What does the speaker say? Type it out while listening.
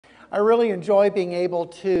I really enjoy being able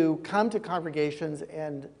to come to congregations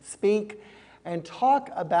and speak and talk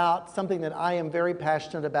about something that I am very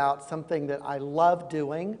passionate about, something that I love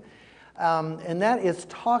doing, and that is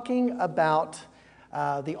talking about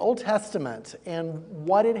the Old Testament and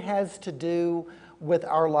what it has to do with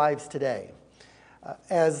our lives today.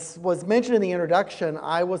 As was mentioned in the introduction,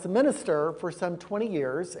 I was a minister for some 20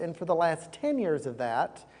 years, and for the last 10 years of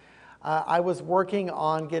that, I was working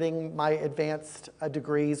on getting my advanced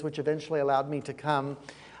degrees, which eventually allowed me to come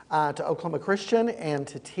to Oklahoma Christian and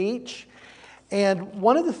to teach. And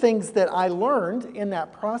one of the things that I learned in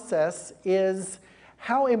that process is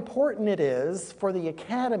how important it is for the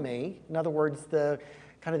academy, in other words, the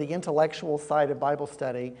kind of the intellectual side of Bible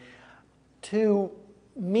study, to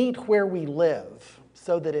meet where we live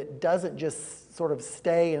so that it doesn't just sort of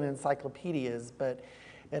stay in encyclopedias, but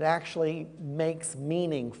it actually makes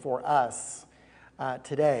meaning for us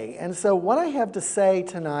today. And so what I have to say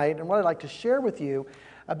tonight and what I'd like to share with you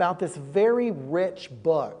about this very rich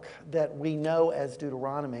book that we know as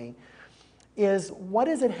Deuteronomy is, what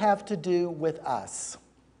does it have to do with us?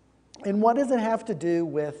 And what does it have to do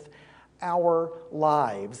with our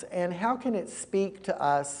lives? And how can it speak to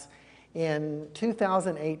us in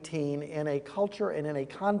 2018 in a culture and in a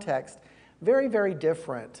context very, very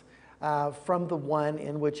different from the one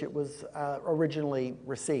in which it was originally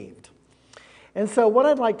received. And so what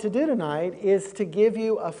I'd like to do tonight is to give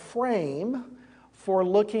you a frame for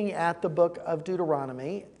looking at the book of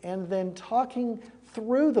Deuteronomy and then talking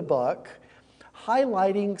through the book,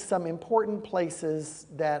 highlighting some important places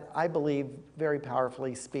that I believe very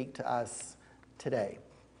powerfully speak to us today.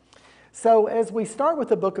 So as we start with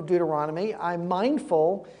the book of Deuteronomy, I'm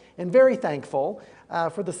mindful and very thankful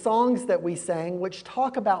for the songs that we sang, which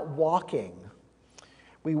talk about walking.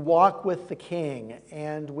 We walk with the King,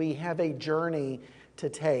 and we have a journey to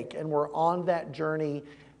take, and we're on that journey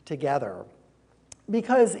together.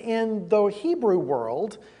 Because in the Hebrew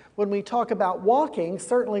world, when we talk about walking,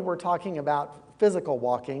 certainly we're talking about physical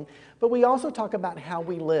walking, but we also talk about how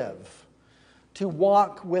we live. To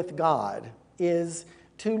walk with God is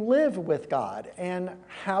to live with God. And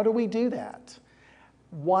how do we do that?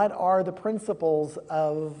 What are the principles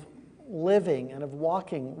of living and of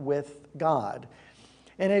walking with God?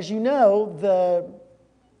 And as you know, the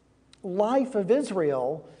life of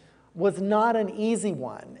Israel was not an easy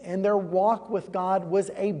one, and their walk with God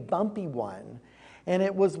was a bumpy one. And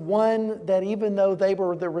it was one that, even though they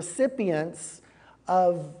were the recipients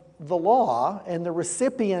of the law and the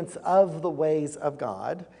recipients of the ways of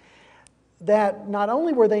God, that not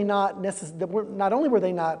only were they not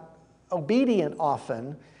obedient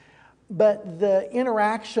often, but the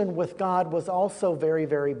interaction with God was also very,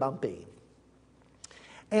 very bumpy.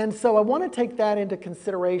 And so I want to take that into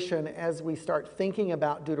consideration as we start thinking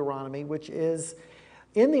about Deuteronomy, which is,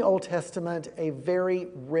 in the Old Testament, a very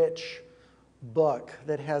rich book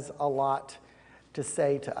that has a lot to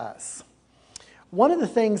say to us. One of the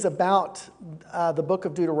things about the book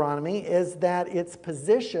of Deuteronomy is that it's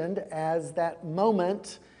positioned as that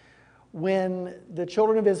moment when the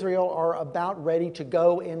children of Israel are about ready to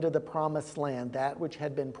go into the promised land, that which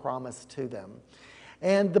had been promised to them.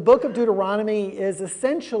 And the book of Deuteronomy is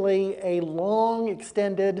essentially a long,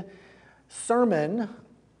 extended sermon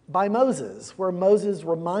by Moses, where Moses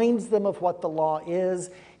reminds them of what the law is,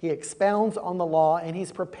 he expounds on the law, and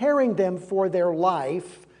he's preparing them for their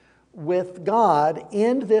life with God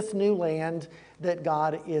in this new land that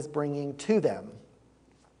God is bringing to them.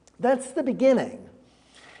 That's the beginning.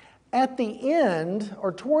 At the end,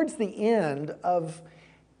 or towards the end of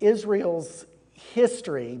Israel's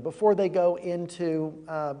history, before they go into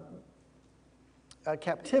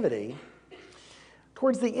captivity,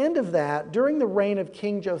 towards the end of that, during the reign of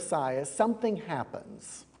King Josiah, something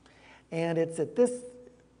happens. And it's at this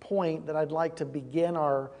point that I'd like to begin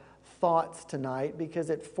our thoughts tonight, because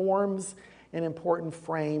it forms an important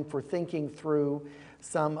frame for thinking through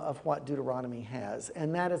some of what Deuteronomy has.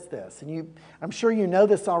 And that is this, and I'm sure you know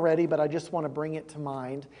this already, but I just want to bring it to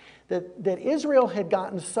mind, that Israel had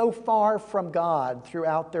gotten so far from God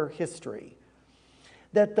throughout their history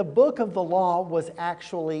that the book of the law was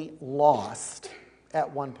actually lost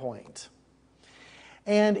at one point.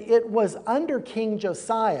 And it was under King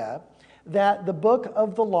Josiah that the book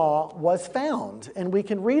of the law was found. And we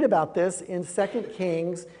can read about this in 2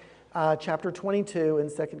 Kings chapter 22 and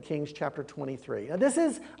 2 Kings chapter 23.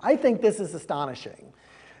 Now I think this is astonishing.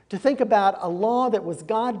 To think about a law that was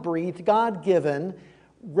God-breathed, God-given,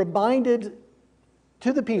 reminded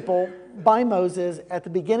to the people by Moses at the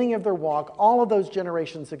beginning of their walk, all of those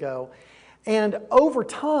generations ago. And over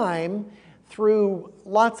time, through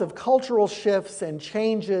lots of cultural shifts and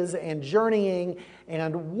changes and journeying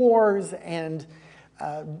and wars and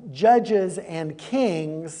judges and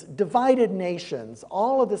kings, divided nations,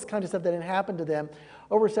 all of this kind of stuff that had happened to them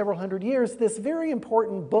over several hundred years, this very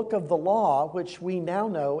important book of the law, which we now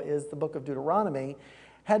know is the book of Deuteronomy,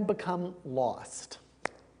 had become lost.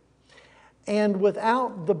 And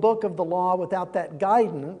without the book of the law, without that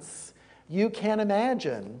guidance, you can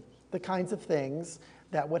imagine the kinds of things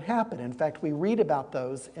that would happen. In fact, we read about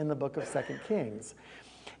those in the book of 2 Kings.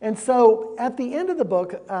 And so at the end of the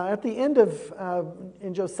book,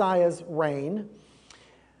 in Josiah's reign,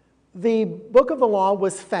 the book of the law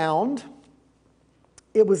was found.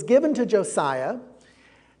 It was given to Josiah,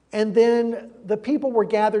 and then the people were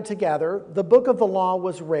gathered together. The book of the law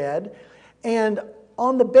was read, and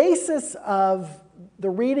on the basis of the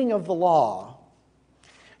reading of the law,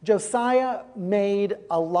 Josiah made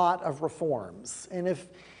a lot of reforms. And if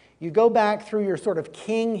you go back through your sort of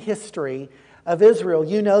king history of Israel,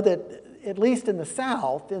 you know that at least in the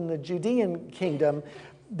south, in the Judean kingdom,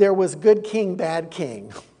 there was good king, bad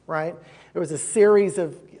king, right? There was a series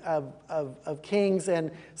of kings,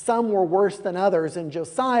 and some were worse than others, and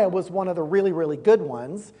Josiah was one of the really, really good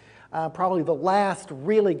ones, probably the last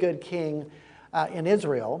really good king in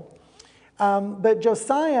Israel. But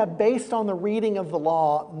Josiah, based on the reading of the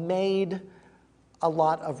law, made a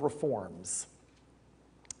lot of reforms.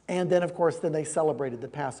 And then, of course, then they celebrated the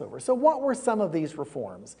Passover. So what were some of these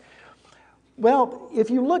reforms? Well, if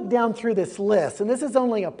you look down through this list, and this is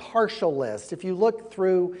only a partial list, if you look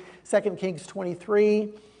through 2 Kings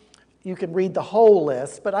 23, you can read the whole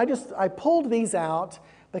list, but I pulled these out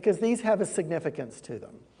because these have a significance to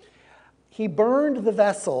them. He burned the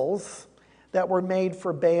vessels that were made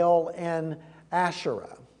for Baal and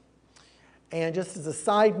Asherah. And just as a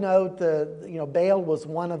side note, Baal was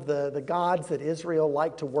one of the gods that Israel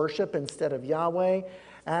liked to worship instead of Yahweh.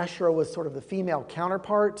 Asherah was sort of the female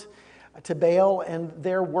counterpart to Baal, and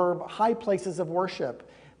there were high places of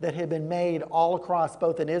worship that had been made all across,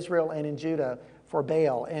 both in Israel and in Judah, for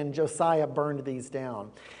Baal, and Josiah burned these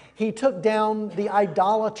down. He took down the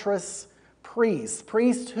idolatrous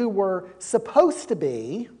priests who were supposed to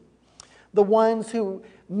be the ones who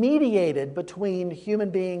mediated between human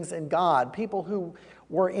beings and God, people who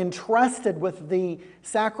were entrusted with the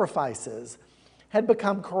sacrifices, had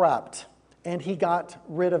become corrupt, and he got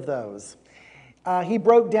rid of those. He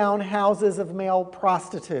broke down houses of male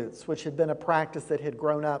prostitutes, which had been a practice that had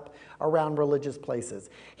grown up around religious places.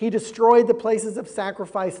 He destroyed the places of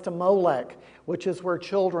sacrifice to Molech, which is where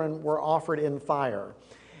children were offered in fire.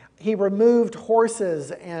 He removed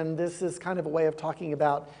horses, and this is kind of a way of talking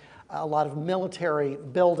about a lot of military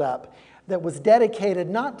buildup that was dedicated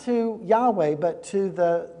not to Yahweh, but to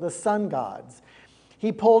the sun gods.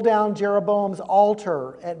 He pulled down Jeroboam's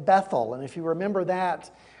altar at Bethel, and if you remember that,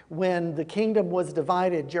 when the kingdom was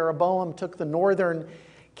divided, Jeroboam took the northern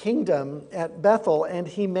kingdom at Bethel, and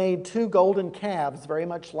he made 2 golden calves, very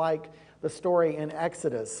much like the story in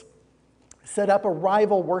Exodus, set up a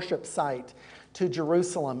rival worship site to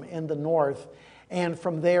Jerusalem in the north, and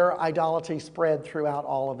from there idolatry spread throughout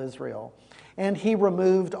all of Israel. And he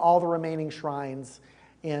removed all the remaining shrines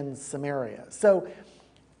in Samaria. So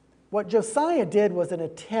what Josiah did was an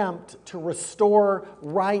attempt to restore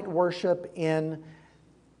right worship in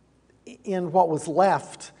what was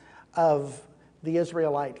left of the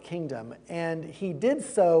Israelite kingdom. And he did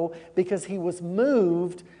so because he was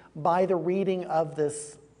moved by the reading of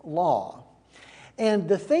this law. And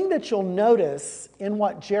the thing that you'll notice in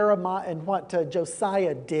what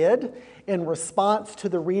Josiah did in response to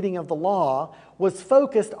the reading of the law was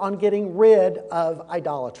focused on getting rid of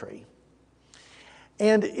idolatry.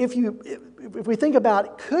 And if we think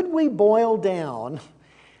about, could we boil down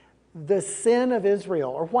the sin of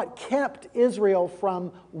Israel, or what kept Israel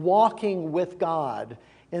from walking with God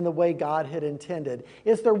in the way God had intended?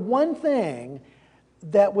 Is there one thing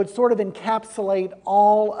that would sort of encapsulate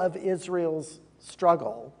all of Israel's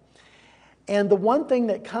struggle? And the one thing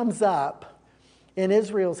that comes up in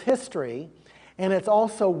Israel's history, and it's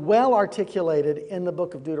also well articulated in the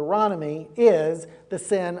book of Deuteronomy, is the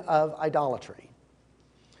sin of idolatry.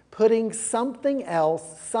 Putting something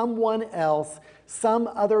else, someone else, some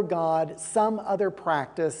other god, some other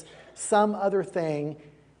practice, some other thing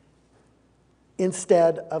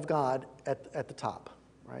instead of God at the top.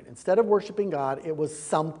 Right? Instead of worshiping God, it was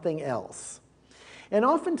something else. And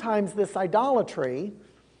oftentimes this idolatry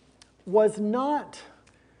was not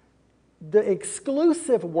the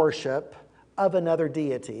exclusive worship of another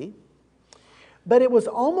deity, but it was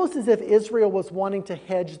almost as if Israel was wanting to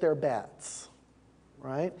hedge their bets.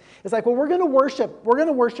 Right? It's like, well, we're going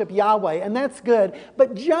to worship Yahweh, and that's good,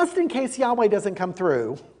 but just in case Yahweh doesn't come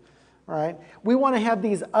through, right? We want to have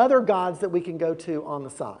these other gods that we can go to on the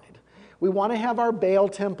side. We want to have our Baal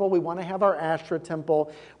temple. We want to have our Asherah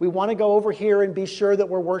temple. We want to go over here and be sure that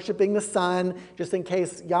we're worshiping the sun, just in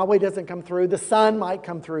case Yahweh doesn't come through. The sun might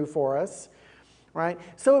come through for us, right?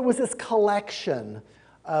 So it was this collection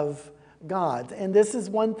of gods. And this is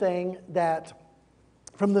one thing that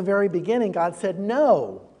from the very beginning, God said,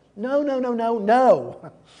 no, no, no, no, no,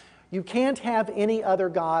 no. You can't have any other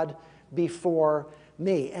God before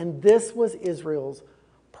me. And this was Israel's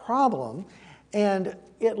problem. And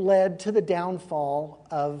it led to the downfall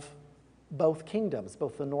of both kingdoms,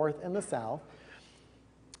 both the north and the south.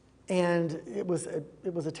 And it was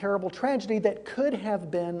a terrible tragedy that could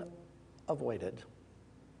have been avoided.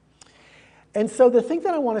 And so the thing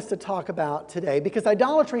that I want us to talk about today, because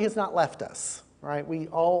idolatry has not left us, right? We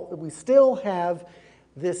still have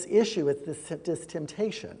this issue, this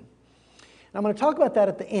temptation. And I'm going to talk about that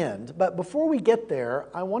at the end. But before we get there,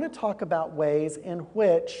 I want to talk about ways in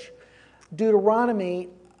which Deuteronomy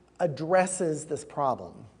addresses this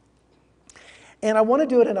problem. And I want to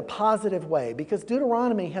do it in a positive way, because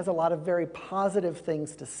Deuteronomy has a lot of very positive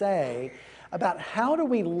things to say about how do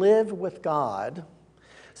we live with God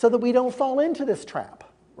so that we don't fall into this trap,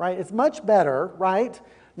 right? It's much better, right,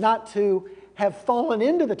 not to have fallen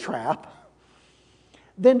into the trap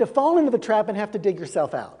than to fall into the trap and have to dig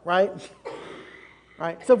yourself out, right?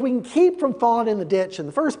 Right? So if we can keep from falling in the ditch in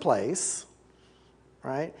the first place,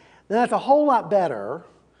 right, then that's a whole lot better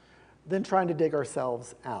than trying to dig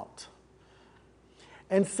ourselves out.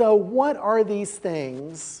 And so what are these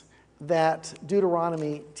things that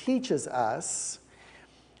Deuteronomy teaches us?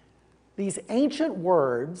 These ancient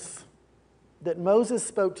words that Moses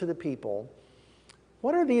spoke to the people,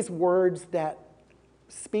 what are these words that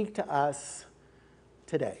speak to us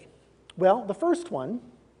today? Well, the first one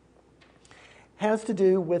has to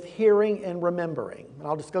do with hearing and remembering. And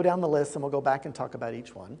I'll just go down the list and we'll go back and talk about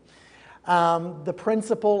each one. The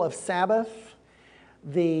principle of Sabbath,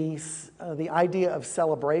 the idea of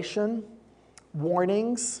celebration,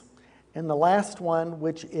 warnings, and the last one,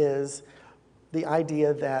 which is the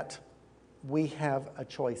idea that we have a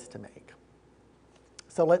choice to make.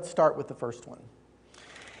 So let's start with the first one.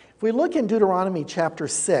 If we look in Deuteronomy chapter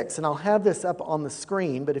 6, and I'll have this up on the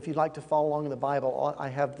screen, but if you'd like to follow along in the Bible, I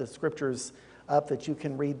have the scriptures up that you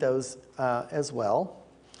can read those as well.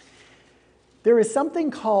 There is something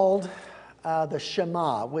called the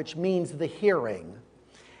Shema, which means the hearing.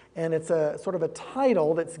 And it's a sort of a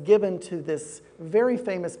title that's given to this very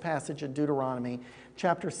famous passage in Deuteronomy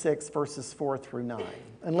chapter 6, verses 4 through 9.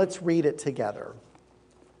 And let's read it together.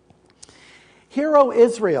 Hear, O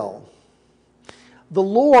Israel, the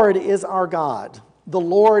Lord is our God, the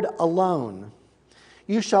Lord alone.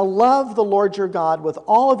 You shall love the Lord your God with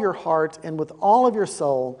all of your heart and with all of your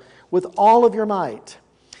soul, with all of your might.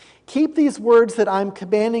 Keep these words that I'm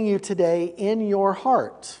commanding you today in your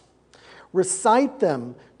heart. Recite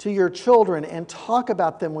them to your children and talk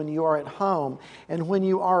about them when you are at home and when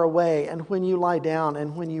you are away and when you lie down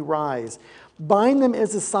and when you rise. Bind them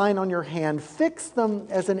as a sign on your hand. Fix them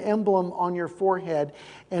as an emblem on your forehead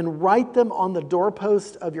and write them on the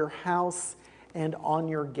doorpost of your house and on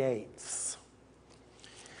your gates.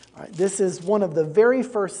 All right, this is one of the very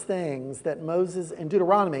first things that Moses, in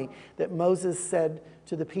Deuteronomy, that Moses said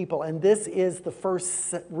to the people. And this is the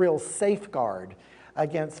first real safeguard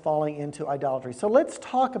against falling into idolatry. So let's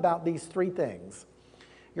talk about these three things: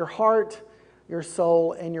 your heart, your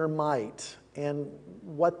soul, and your might, and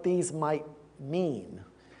what these might mean.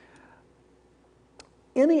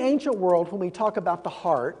 In the ancient world, when we talk about the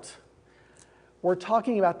heart, we're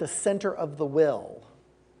talking about the center of the will,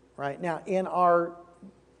 right? Now, in our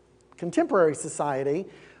contemporary society,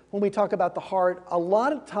 when we talk about the heart, a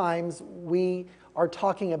lot of times we are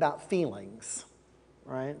talking about feelings,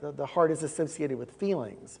 right? The heart is associated with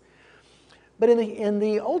feelings. But in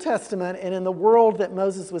the Old Testament and in the world that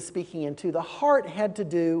Moses was speaking into, the heart had to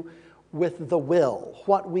do with the will,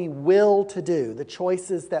 what we will to do, the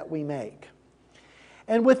choices that we make.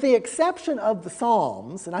 And with the exception of the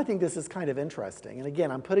Psalms, and I think this is kind of interesting, and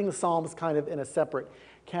again, I'm putting the Psalms kind of in a separate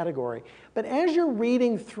category, but as you're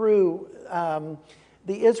reading through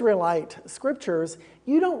the Israelite scriptures,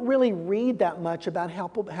 you don't really read that much about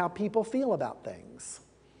how people feel about things.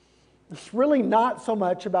 It's really not so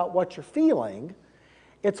much about what you're feeling,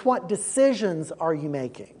 it's what decisions are you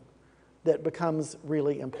making that becomes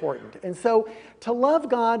really important. And so to love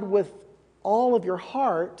God with all of your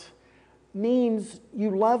heart means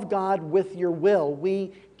you love God with your will.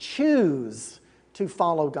 We choose to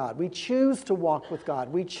follow God. We choose to walk with God.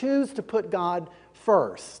 We choose to put God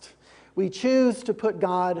first. We choose to put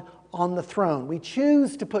God on the throne. We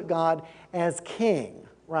choose to put God as king,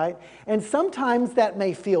 right? And sometimes that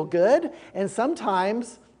may feel good, and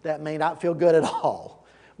sometimes that may not feel good at all.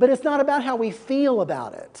 But it's not about how we feel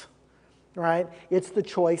about it, right? It's the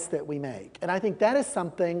choice that we make. And I think that is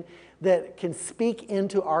something that can speak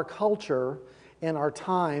into our culture and our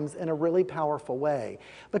times in a really powerful way.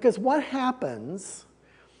 Because what happens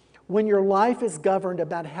when your life is governed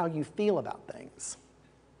about how you feel about things?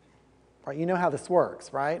 Right? You know how this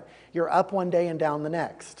works, right? You're up one day and down the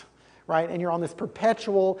next, right? And you're on this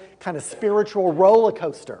perpetual kind of spiritual roller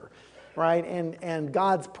coaster, right? And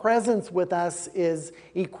God's presence with us is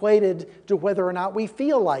equated to whether or not we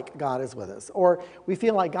feel like God is with us, or we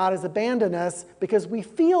feel like God has abandoned us because we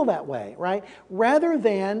feel that way, right? Rather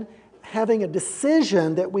than having a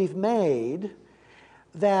decision that we've made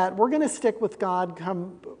that we're going to stick with God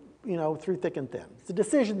through thick and thin. It's a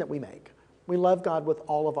decision that we make. We love God with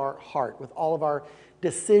all of our heart, with all of our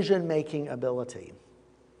decision-making ability.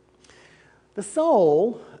 The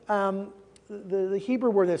soul, the Hebrew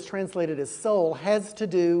word that's translated as soul, has to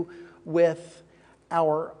do with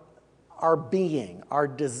our being,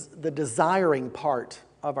 the desiring part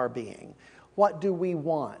of our being. What do we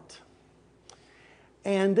want?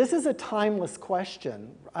 And this is a timeless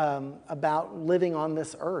question about living on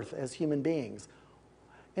this earth as human beings.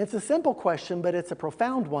 It's a simple question, but it's a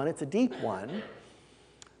profound one. It's a deep one.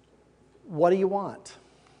 What do you want?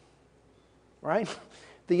 Right?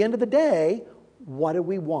 At the end of the day, what do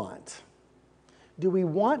we want? Do we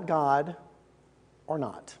want God or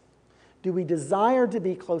not? Do we desire to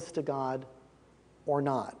be close to God or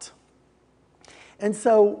not? And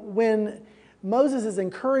so when Moses is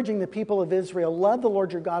encouraging the people of Israel, love the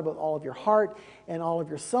Lord your God with all of your heart and all of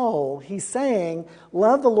your soul, he's saying,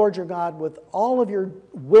 love the Lord your God with all of your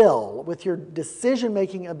will, with your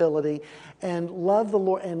decision-making ability, and love the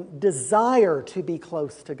Lord and desire to be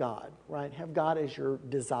close to God, right? Have God as your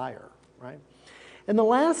desire, right? And the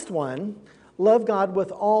last one, love God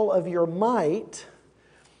with all of your might,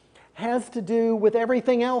 has to do with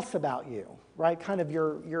everything else about you, right? Kind of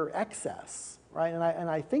your excess. Right? And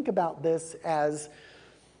I think about this as,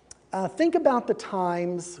 think about the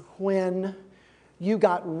times when you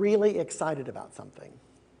got really excited about something.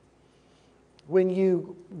 When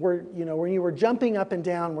you were jumping up and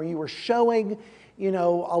down, where you were showing, a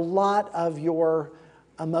lot of your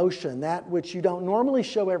emotion, that which you don't normally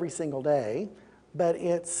show every single day, but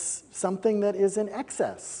it's something that is in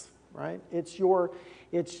excess, right?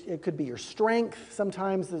 It could be your strength.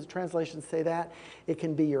 Sometimes the translations say that. It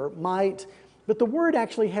can be your might. But the word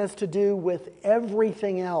actually has to do with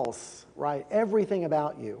everything else, right? Everything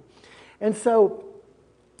about you. And so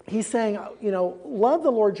he's saying, love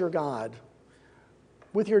the Lord your God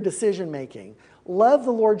with your decision making. Love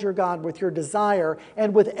the Lord your God with your desire,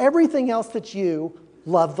 and with everything else that you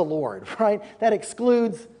love the Lord, right? That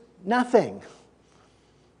excludes nothing.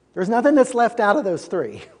 There's nothing that's left out of those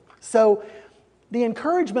three. So the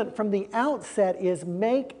encouragement from the outset is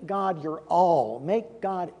make God your all, make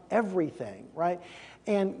God everything, right?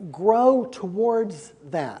 And grow towards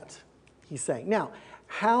that, he's saying. Now,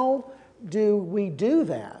 how do we do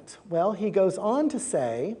that? Well, he goes on to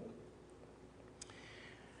say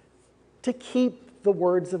to keep the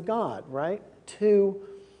words of God, right? To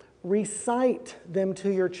recite them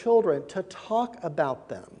to your children, to talk about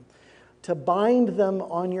them, to bind them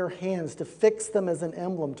on your hands, to fix them as an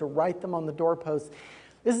emblem, to write them on the doorposts.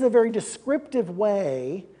 This is a very descriptive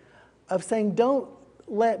way of saying don't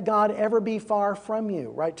let God ever be far from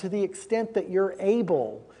you, right? To the extent that you're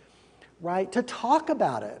able, right? To talk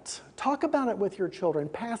about it. Talk about it with your children.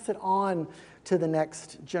 Pass it on to the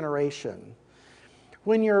next generation.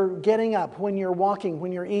 When you're getting up, when you're walking,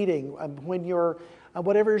 when you're eating, when you're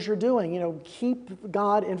whatever it is you're doing, keep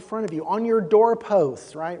God in front of you, on your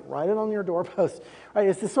doorposts, right? Write it on your doorposts, right?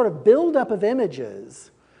 It's this sort of buildup of images,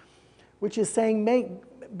 which is saying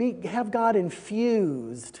have God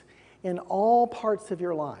infused in all parts of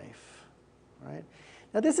your life, right?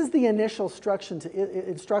 Now, this is the initial instruction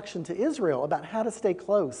to Israel about how to stay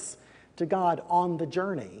close to God on the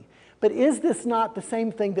journey. But is this not the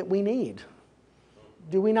same thing that we need?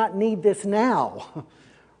 Do we not need this now?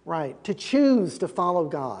 Right, to choose to follow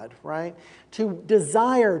God, right? To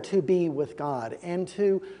desire to be with God and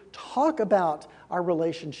to talk about our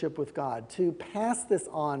relationship with God, to pass this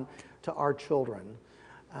on to our children.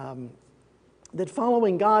 That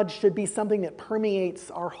following God should be something that permeates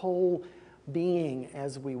our whole being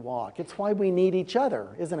as we walk. It's why we need each other,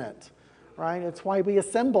 isn't it? Right? It's why we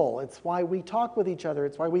assemble. It's why we talk with each other.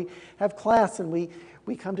 It's why we have class and we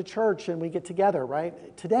come to church and we get together,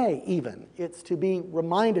 right? Today, even. It's to be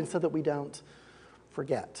reminded so that we don't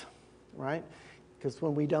forget, right? Because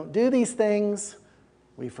when we don't do these things,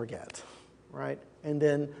 we forget, right? and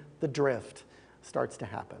then the drift starts to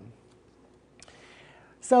happen.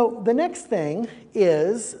 So the next thing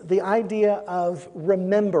is the idea of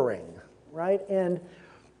remembering, right? And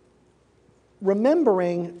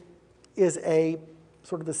remembering is a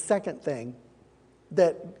sort of the second thing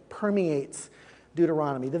that permeates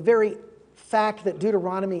Deuteronomy. The very fact that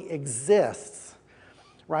Deuteronomy exists,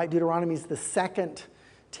 right? Deuteronomy is the second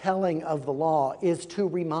telling of the law, is to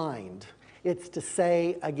remind. It's to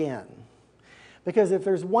say again. Because if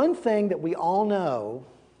there's one thing that we all know,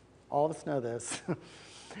 all of us know this,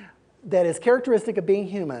 that is characteristic of being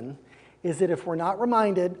human, is that if we're not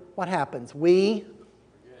reminded, what happens? We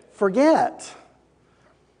forget.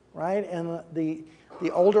 Right? And the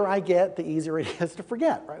older I get, the easier it is to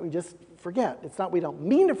forget, right? We just forget. It's not we don't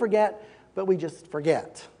mean to forget, but we just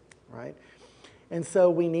forget, right? And so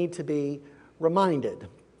we need to be reminded.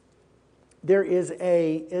 There is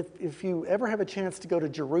if you ever have a chance to go to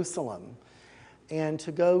Jerusalem and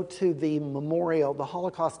to go to the memorial, the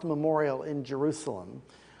Holocaust memorial in Jerusalem,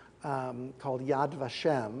 called Yad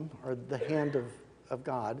Vashem, or the hand of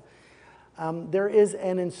God, there is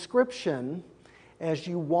an inscription as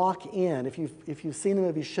you walk in. If you've seen the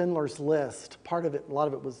movie Schindler's List, part of it, a lot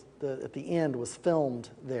of it was, at the end, was filmed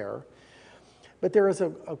there. But there is a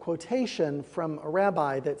quotation from a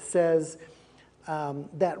rabbi that says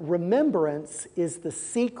that remembrance is the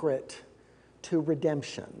secret to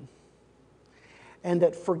redemption, and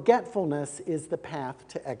that forgetfulness is the path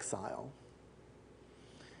to exile.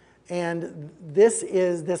 And this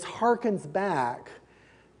harkens back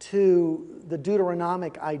to the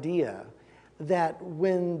Deuteronomic idea that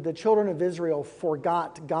when the children of Israel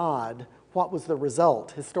forgot God, what was the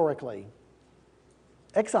result historically?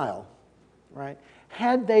 Exile, right?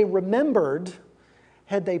 Had they remembered,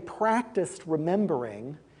 had they practiced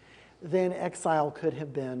remembering, then exile could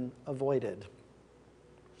have been avoided.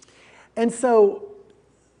 And so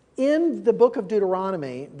in the book of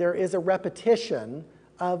Deuteronomy, there is a repetition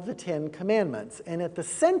of the Ten Commandments. And at the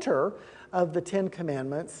center of the Ten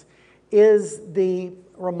Commandments is the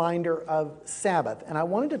reminder of Sabbath. And I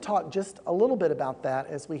wanted to talk just a little bit about that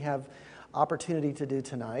as we have opportunity to do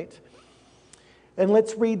tonight. And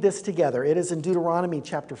let's read this together. It is in Deuteronomy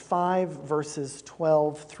chapter 5, verses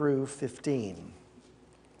 12 through 15.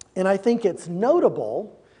 And I think it's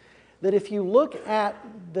notable that if you look at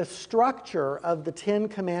the structure of the Ten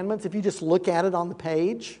Commandments, if you just look at it on the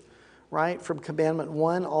page, right, from Commandment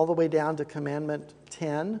 1 all the way down to Commandment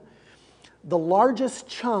 10, the largest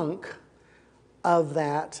chunk of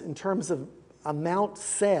that, in terms of amount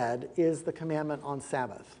said, is the commandment on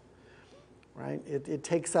Sabbath. Right? It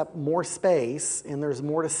takes up more space, and there's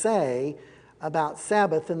more to say about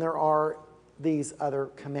Sabbath than there are these other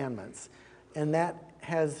commandments. And that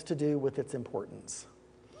has to do with its importance.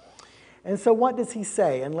 And so what does he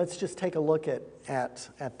say? And let's just take a look at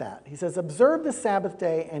that. He says, "Observe the Sabbath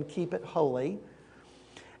day and keep it holy,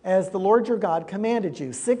 as the Lord your God commanded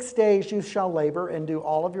you. 6 days you shall labor and do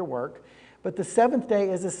all of your work, but the seventh day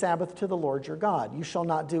is a Sabbath to the Lord your God. You shall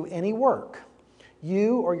not do any work,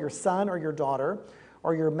 you or your son or your daughter,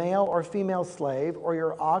 or your male or female slave, or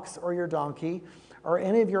your ox or your donkey, or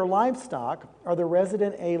any of your livestock, or the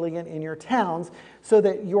resident alien in your towns, so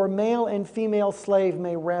that your male and female slave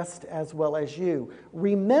may rest as well as you.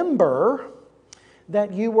 Remember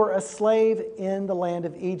that you were a slave in the land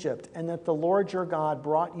of Egypt, and that the Lord your God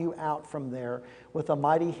brought you out from there with a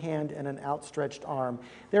mighty hand and an outstretched arm.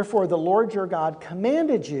 Therefore the Lord your God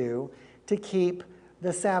commanded you to keep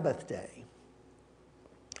the Sabbath day."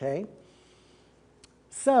 Okay?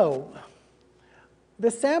 So,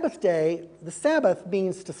 the Sabbath day, the Sabbath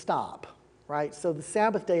means to stop, right? So the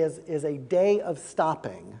Sabbath day is a day of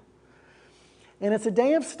stopping. And it's a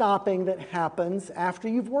day of stopping that happens after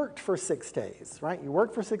you've worked for 6 days, right? You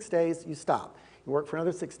work for 6 days, you stop. You work for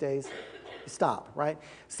another 6 days, you stop, right?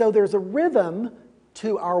 So there's a rhythm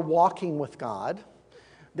to our walking with God.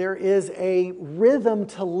 There is a rhythm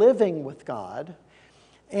to living with God.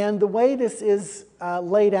 And the way this is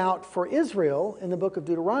laid out for Israel in the book of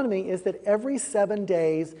Deuteronomy is that every 7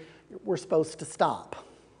 days we're supposed to stop.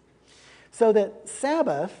 So that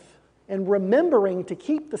Sabbath, and remembering to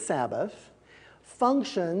keep the Sabbath,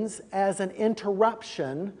 functions as an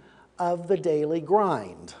interruption of the daily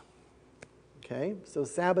grind. Okay, so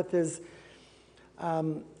Sabbath is,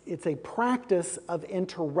 it's a practice of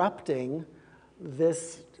interrupting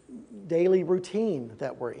this daily routine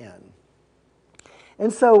that we're in.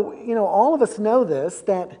 And so, all of us know this,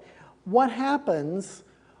 that what happens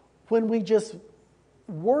when we just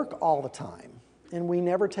work all the time and we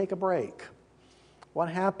never take a break? What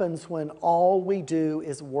happens when all we do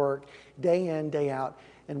is work day in, day out,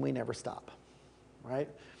 and we never stop, right?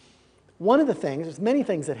 one of the things, there's many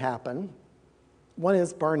things that happen. One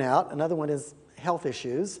is burnout, another one is health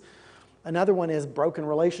issues, another one is broken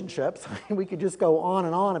relationships. We could just go on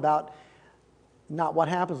and on about not what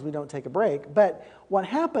happens when we don't take a break. But what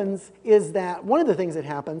happens is that, one of the things that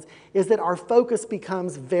happens is that our focus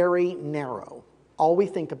becomes very narrow. All we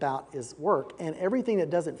think about is work, and everything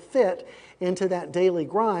that doesn't fit into that daily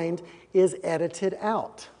grind is edited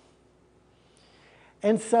out.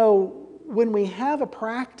 And so when we have a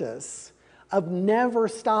practice of never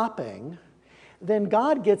stopping, then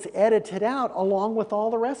God gets edited out along with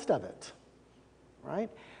all the rest of it, right?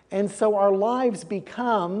 And so our lives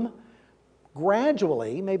become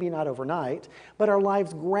gradually, maybe not overnight, but our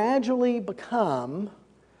lives gradually become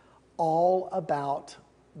all about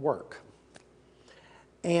work.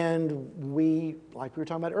 And we, like we were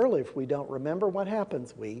talking about earlier, if we don't remember what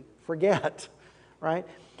happens, we forget, right?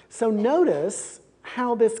 So notice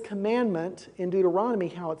how this commandment in Deuteronomy,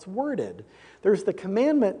 how it's worded. There's the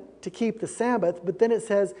commandment to keep the Sabbath, but then it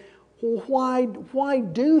says, well, why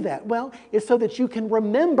do that? Well, it's so that you can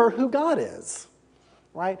remember who God is,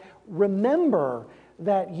 right? Remember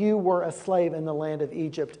that you were a slave in the land of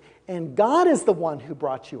Egypt, and God is the one who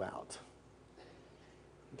brought you out,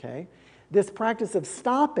 okay? This practice of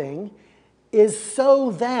stopping is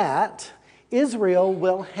so that Israel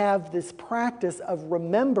will have this practice of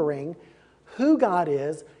remembering who God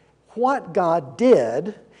is, what God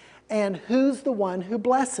did, and who's the one who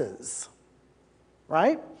blesses,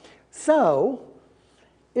 right? So,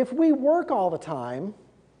 if we work all the time,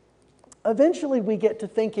 eventually we get to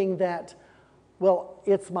thinking that, well,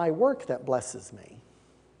 it's my work that blesses me,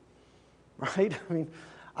 right? I mean,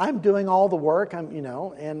 I'm doing all the work,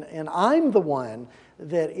 and I'm the one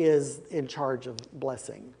that is in charge of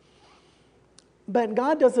blessing. But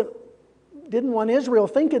God didn't want Israel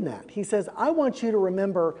thinking that. He says, I want you to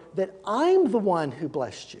remember that I'm the one who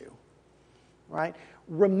blessed you, right?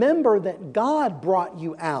 Remember that God brought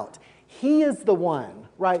you out. He is the one,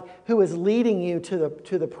 right, who is leading you to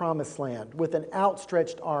the promised land with an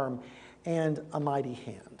outstretched arm and a mighty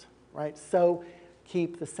hand, right? So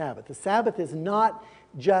keep the Sabbath. The Sabbath is not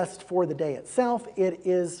just for the day itself, it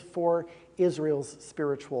is for Israel's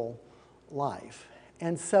spiritual life.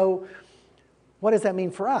 And so, what does that mean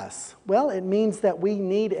for us? Well, it means that we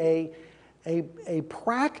need a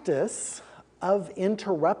practice of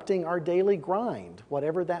interrupting our daily grind,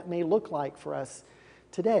 whatever that may look like for us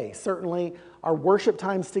today. Certainly, our worship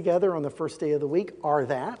times together on the first day of the week are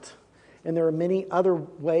that, and there are many other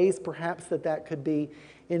ways perhaps that could be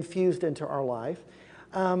infused into our life.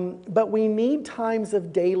 But we need times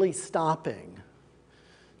of daily stopping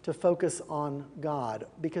to focus on God,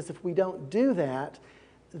 because if we don't do that,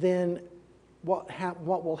 then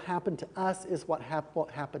what will happen to us is what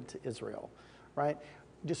happened to Israel, right?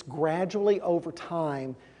 Just gradually over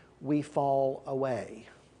time, we fall away.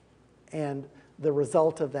 And the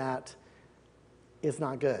result of that is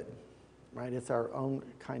not good, right? It's our own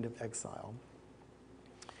kind of exile.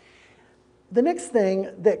 The next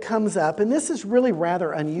thing that comes up, and this is really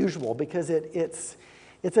rather unusual because it's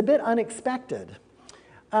a bit unexpected,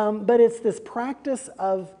 but it's this practice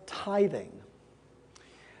of tithing.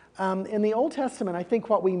 In the Old Testament, I think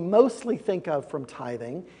what we mostly think of from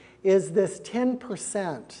tithing is this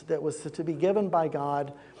 10% that was to be given by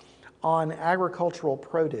God on agricultural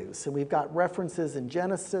produce. And we've got references in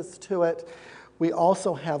Genesis to it. We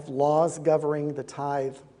also have laws governing the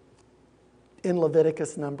tithe in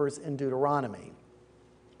Leviticus, Numbers, and Deuteronomy.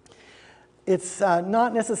 It's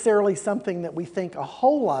not necessarily something that we think a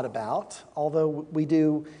whole lot about, although we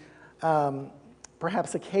do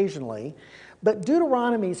perhaps occasionally. But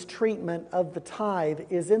Deuteronomy's treatment of the tithe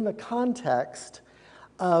is in the context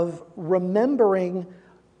of remembering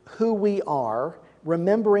who we are,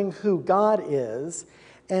 remembering who God is,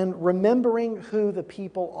 and remembering who the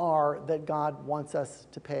people are that God wants us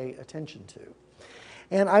to pay attention to.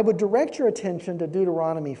 And I would direct your attention to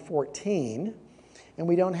Deuteronomy 14, and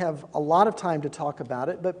we don't have a lot of time to talk about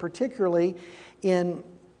it, but particularly in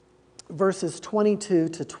verses 22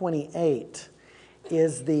 to 28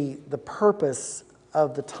 is the purpose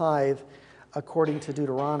of the tithe according to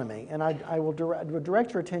Deuteronomy. And I would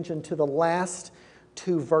direct your attention to the last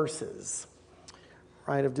two verses,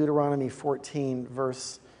 right, of Deuteronomy 14,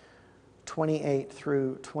 verse 28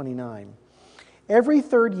 through 29. Every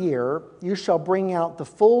third year you shall bring out the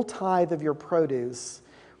full tithe of your produce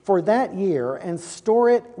for that year and store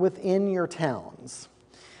it within your towns.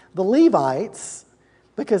 The Levites,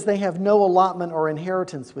 because they have no allotment or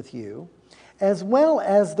inheritance with you, as well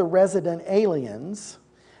as the resident aliens,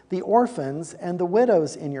 the orphans, and the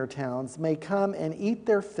widows in your towns may come and eat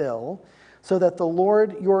their fill, so that the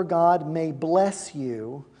Lord your God may bless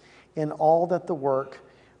you in all that the work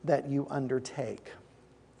that you undertake.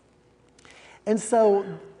 And so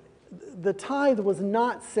the tithe was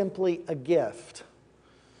not simply a gift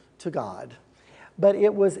to God, but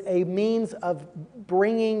it was a means of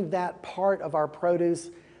bringing that part of our produce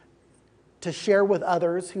to share with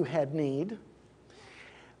others who had need.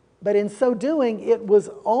 But in so doing, it was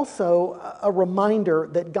also a reminder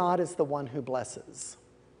that God is the one who blesses.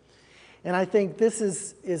 And I think this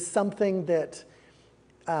is something that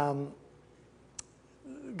God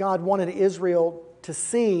wanted Israel to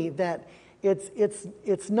see, that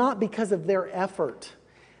it's not because of their effort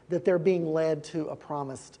that they're being led to a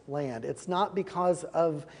promised land. It's not because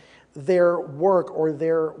of their work or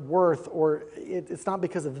their worth, or it's not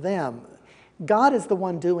because of them. God is the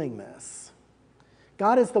one doing this.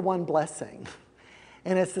 God is the one blessing.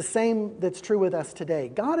 And it's the same that's true with us today.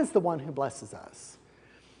 God is the one who blesses us.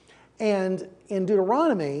 And in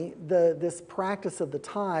Deuteronomy, this practice of the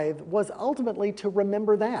tithe was ultimately to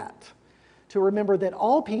remember that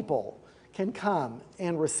all people can come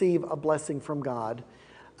and receive a blessing from God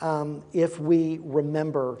if we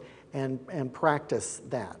remember and practice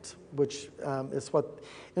that, which is what.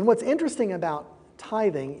 And what's interesting about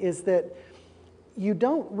tithing is that we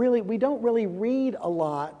don't really read a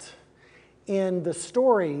lot in the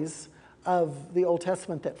stories of the Old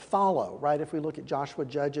Testament that follow, right? If we look at Joshua,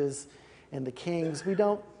 Judges, and the Kings, we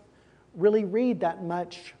don't really read that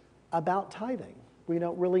much about tithing. We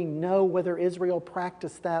don't really know whether Israel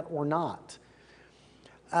practiced that or not.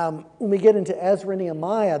 When we get into Ezra and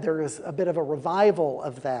Nehemiah, there is a bit of a revival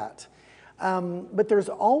of that. But there's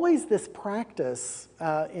always this practice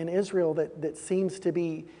in Israel that seems to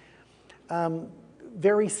be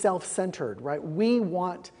very self-centered, right? We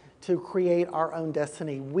want to create our own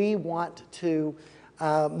destiny. We want to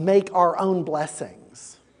make our own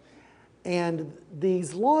blessings. And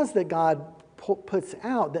these laws that God puts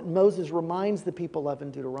out, that Moses reminds the people of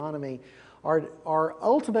in Deuteronomy, are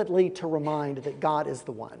ultimately to remind that God is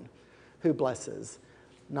the one who blesses,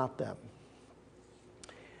 not them.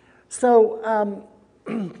 So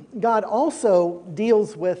God also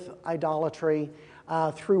deals with idolatry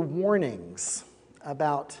through warnings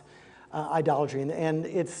about idolatry. And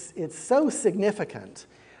it's so significant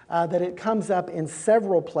that it comes up in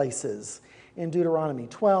several places in Deuteronomy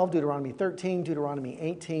 12, Deuteronomy 13, Deuteronomy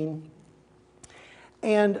 18.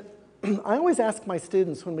 And I always ask my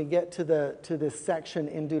students when we get to this section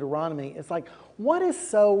in Deuteronomy, it's like, what is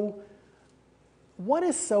so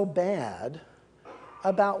bad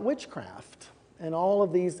about witchcraft and all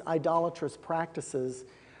of these idolatrous practices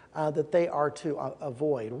that they are to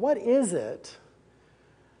avoid? What is it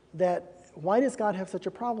why does God have such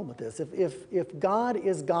a problem with this? If God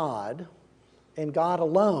is God and God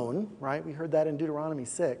alone, right? We heard that in Deuteronomy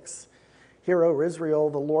 6. Hear, O Israel,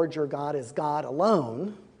 the Lord your God is God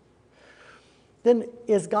alone. Then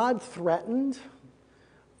is God threatened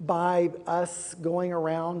by us going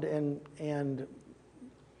around and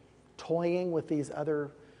toying with these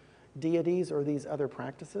other deities or these other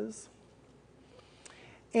practices?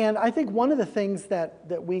 And I think one of the things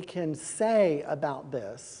that we can say about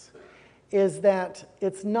this is that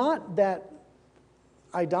it's not that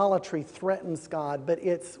idolatry threatens God, but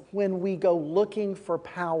it's when we go looking for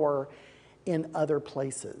power in other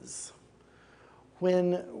places.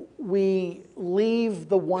 When we leave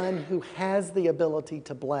the one who has the ability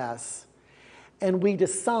to bless, and we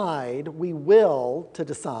decide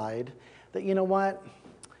that, you know what,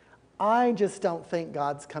 I just don't think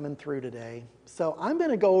God's coming through today. So I'm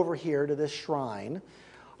going to go over here to this shrine,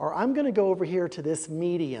 or I'm going to go over here to this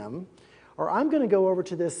medium, or I'm going to go over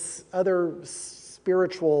to this other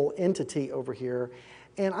spiritual entity over here,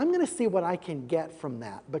 and I'm going to see what I can get from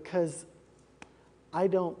that, because I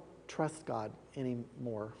don't trust God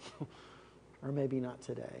anymore, or maybe not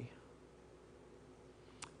today.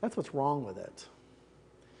 That's what's wrong with it,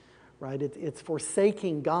 right? It's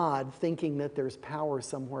forsaking God, thinking that there's power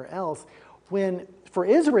somewhere else, when for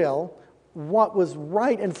Israel, what was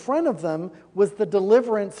right in front of them was the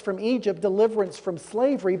deliverance from Egypt, deliverance from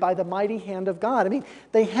slavery by the mighty hand of God. I mean,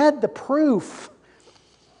 they had the proof,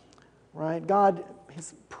 right? God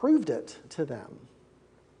has proved it to them.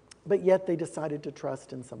 But yet they decided to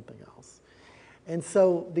trust in something else. And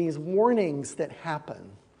so these warnings that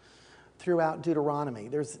happen throughout Deuteronomy,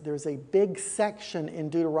 there's a big section in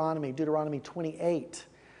Deuteronomy 28,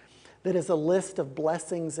 that is a list of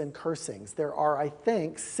blessings and cursings. There are, I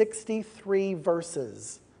think, 63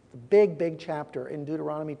 verses, a big chapter in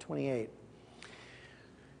Deuteronomy 28.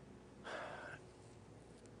 If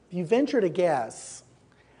you venture to guess,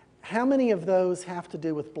 how many of those have to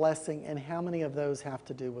do with blessing and how many of those have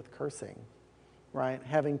to do with cursing, right?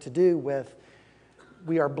 Having to do with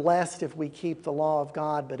we are blessed if we keep the law of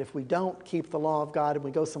God, but if we don't keep the law of God and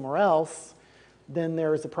we go somewhere else, then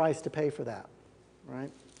there is a price to pay for that,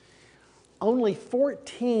 right? Only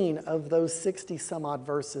 14 of those 60 some odd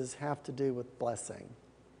verses have to do with blessing.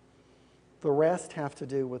 The rest have to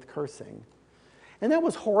do with cursing. And that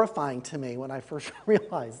was horrifying to me when I first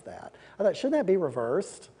realized that. I thought, shouldn't that be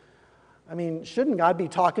reversed? I mean, shouldn't God be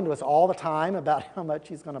talking to us all the time about how much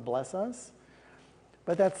he's going to bless us?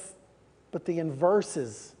 But the inverse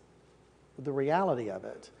is the reality of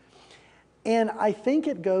it. And I think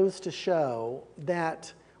it goes to show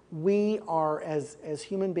that we are, as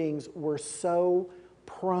human beings, we're so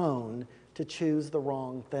prone to choose the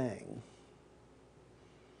wrong thing.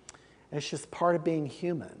 It's just part of being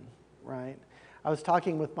human, right? I was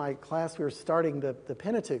talking with my class, we were starting the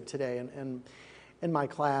Pentateuch today and in my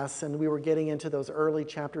class, and we were getting into those early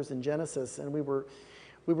chapters in Genesis, and we were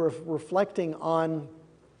reflecting on,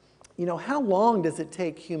 you know, how long does it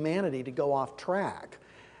take humanity to go off track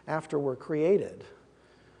after we're created,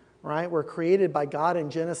 right? We're created by God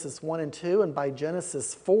in Genesis 1 and 2, and by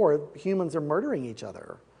Genesis 4, humans are murdering each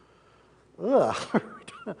other. Ugh.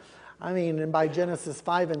 I mean, and by Genesis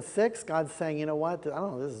 5 and 6, God's saying, you know what, I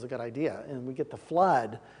don't know, this is a good idea. And we get the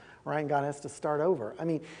flood, right, and God has to start over. I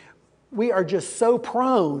mean, we are just so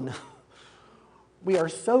prone, we are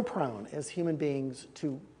so prone as human beings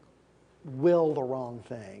to will the wrong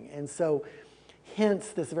thing. And so, hence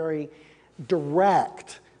this very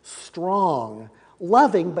direct, strong,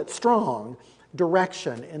 loving but strong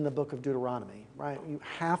direction in the book of Deuteronomy, right? You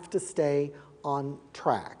have to stay on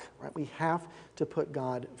track, right? We have to put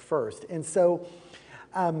God first. And so,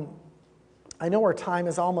 I know our time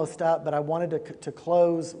is almost up, but I wanted to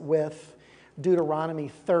close with Deuteronomy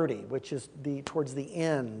 30, which is towards the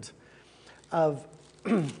end of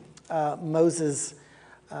Moses'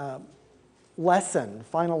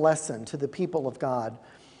 final lesson to the people of God.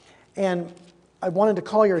 And I wanted to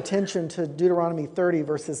call your attention to Deuteronomy 30,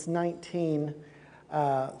 verses 19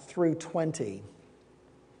 through 20,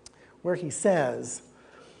 where he says,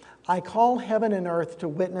 I call heaven and earth to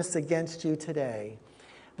witness against you today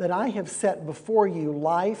that I have set before you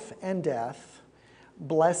life and death,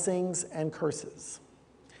 blessings and curses.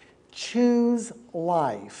 Choose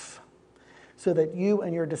life so that you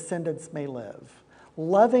and your descendants may live,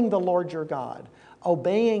 loving the Lord your God,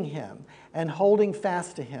 obeying him and holding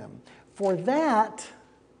fast to him. For that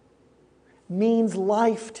means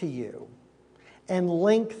life to you and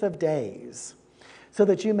length of days, so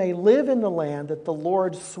that you may live in the land that the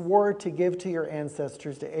Lord swore to give to your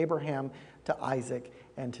ancestors, to Abraham, to Isaac,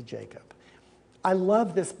 and to Jacob. I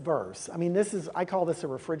love this verse. I mean, I call this a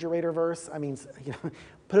refrigerator verse. I mean, you know,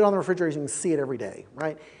 put it on the refrigerator, you can see it every day,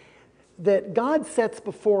 right? That God sets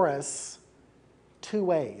before us two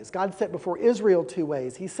ways. God set before Israel two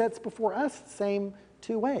ways. He sets before us the same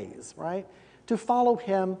two ways, right? To follow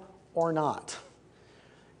him or not.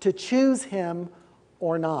 To choose him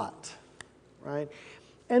or not, right?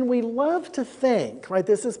 And we love to think, right,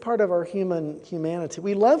 this is part of our humanity.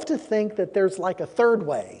 We love to think that there's like a third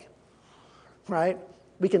way, right?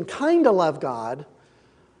 We can kind of love God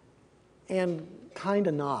and kind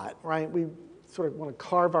of not, right? We sort of want to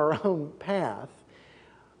carve our own path.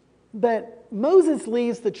 But Moses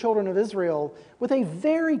leaves the children of Israel with a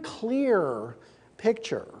very clear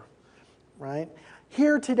picture, right?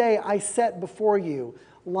 Here today I set before you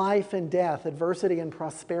life and death, adversity and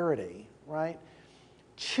prosperity, right?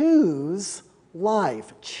 Choose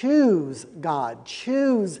life, choose God,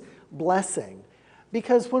 choose blessing.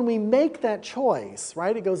 Because when we make that choice,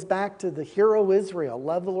 right, it goes back to the hero Israel,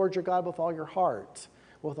 love the Lord your God with all your heart,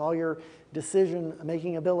 with all your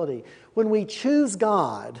decision-making ability. When we choose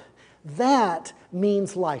God, that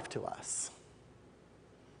means life to us.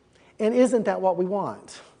 And isn't that what we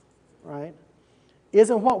want, right?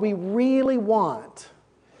 Isn't what we really want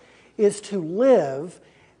is to live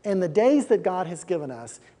in the days that God has given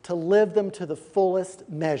us, to live them to the fullest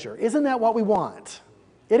measure. Isn't that what we want?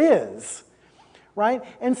 It is, right?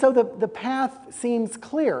 And so the path seems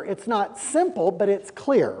clear. It's not simple, but it's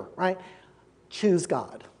clear, right? Choose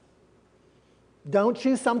God. Don't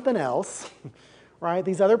choose something else, right?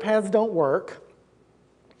 These other paths don't work.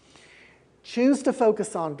 Choose to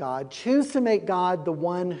focus on God. Choose to make God the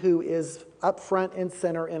one who is up front and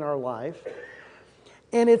center in our life.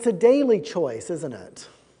 And it's a daily choice, isn't it?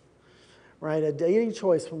 Right? A daily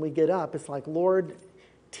choice when we get up. It's like, Lord,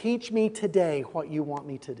 teach me today what you want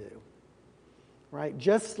me to do. Right?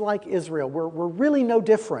 Just like Israel, we're really no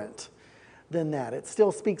different than that. It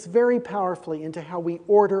still speaks very powerfully into how we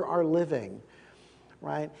order our living.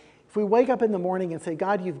 Right? If we wake up in the morning and say,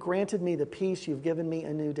 God, you've granted me the peace, you've given me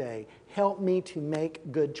a new day. Help me to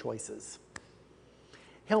make good choices.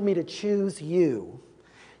 Help me to choose you.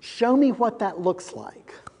 Show me what that looks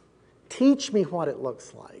like. Teach me what it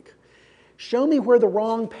looks like. Show me where the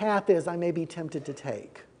wrong path is I may be tempted to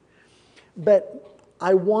take. But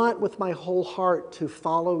I want with my whole heart to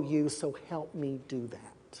follow you, so help me do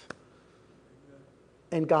that.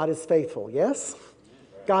 And God is faithful, yes?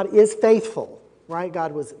 God is faithful, right?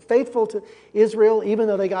 God was faithful to Israel even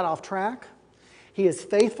though they got off track. He is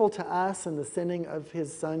faithful to us in the sending of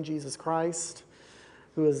his Son, Jesus Christ,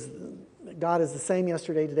 who is, God is the same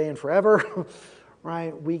yesterday, today, and forever,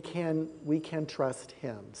 right? We can trust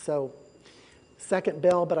him. So, second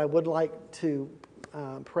bell, but I would like to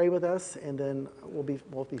pray with us, and then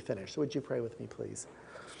we'll be finished. So would you pray with me, please?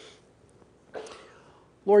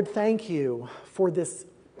 Lord, thank you for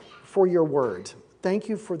your word. Thank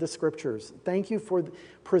you for the scriptures. Thank you for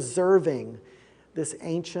preserving this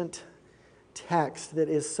ancient text that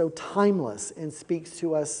is so timeless and speaks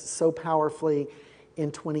to us so powerfully in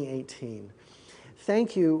 2018.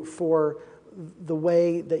 Thank you for the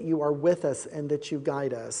way that you are with us and that you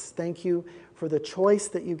guide us. Thank you for the choice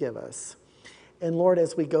that you give us. And Lord,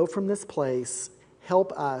 as we go from this place,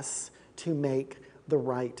 help us to make the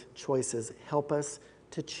right choices. Help us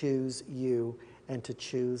to choose you and to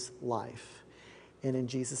choose life. And in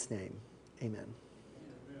Jesus' name, amen.